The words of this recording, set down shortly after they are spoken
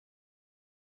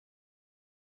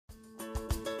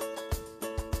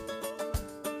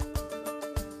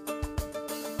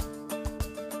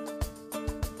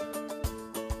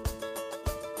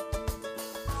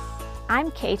I'm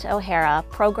Kate O'Hara,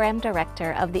 Program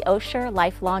Director of the Osher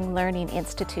Lifelong Learning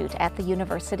Institute at the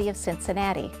University of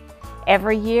Cincinnati.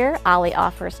 Every year, OLLI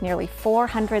offers nearly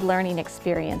 400 learning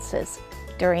experiences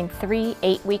during 3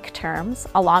 8-week terms,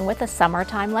 along with a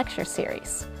summertime lecture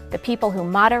series. The people who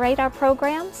moderate our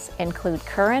programs include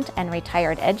current and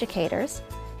retired educators,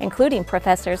 including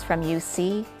professors from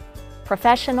UC,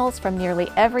 professionals from nearly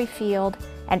every field,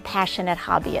 and passionate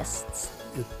hobbyists.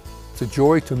 It's a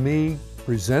joy to me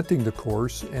presenting the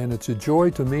course, and it's a joy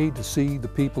to me to see the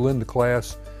people in the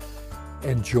class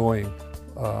enjoying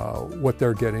what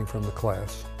they're getting from the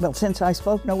class. Well, since I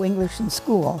spoke no English in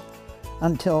school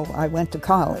until I went to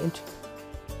college,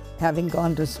 having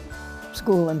gone to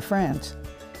school in France,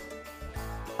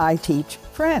 I teach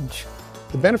French.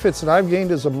 The benefits that I've gained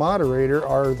as a moderator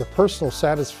are the personal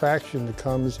satisfaction that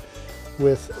comes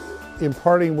with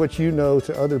imparting what you know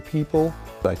to other people.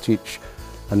 I teach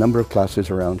a number of classes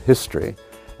around history,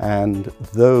 and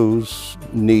those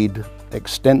need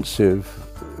extensive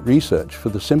research for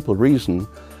the simple reason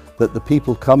that the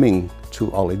people coming to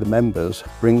OLLI, the members,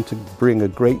 bring a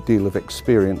great deal of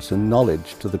experience and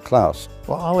knowledge to the class.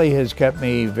 Well, OLLI has kept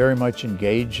me very much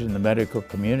engaged in the medical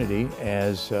community,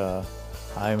 as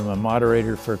I'm a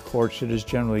moderator for a course that is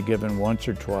generally given once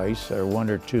or twice or 1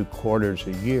 or 2 quarters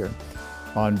a year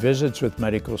on visits with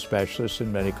medical specialists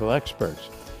and medical experts.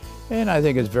 And I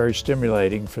think it's very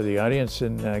stimulating for the audience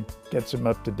and gets them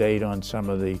up to date on some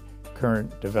of the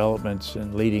current developments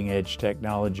in leading edge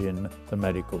technology in the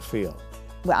medical field.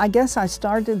 Well, I guess I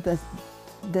started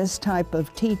this type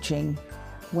of teaching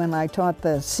when I taught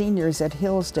the seniors at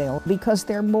Hillsdale, because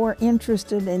they're more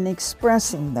interested in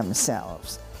expressing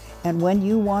themselves. And when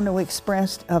you want to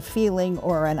express a feeling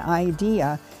or an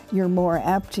idea, you're more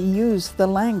apt to use the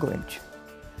language.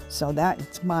 So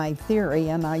that's my theory,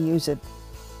 and I use it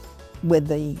with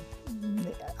the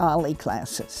OLLI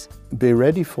classes. Be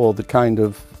ready for the kind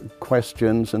of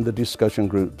questions and the discussion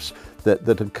groups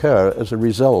that occur as a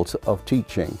result of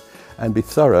teaching, and be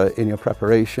thorough in your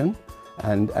preparation,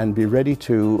 and be ready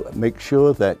to make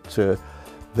sure that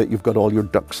you've got all your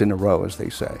ducks in a row, as they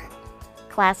say.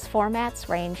 Class formats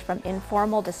range from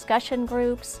informal discussion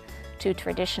groups to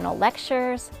traditional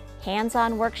lectures,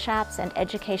 hands-on workshops, and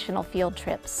educational field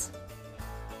trips.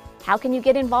 How can you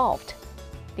get involved?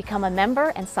 Become a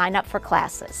member and sign up for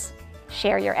classes.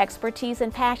 Share your expertise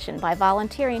and passion by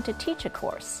volunteering to teach a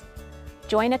course.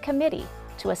 Join a committee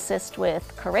to assist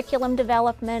with curriculum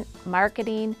development,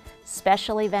 marketing,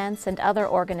 special events, and other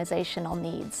organizational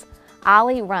needs.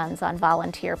 OLLI runs on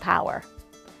volunteer power.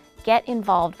 Get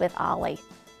involved with OLLI.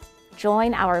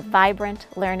 Join our vibrant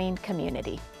learning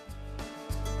community.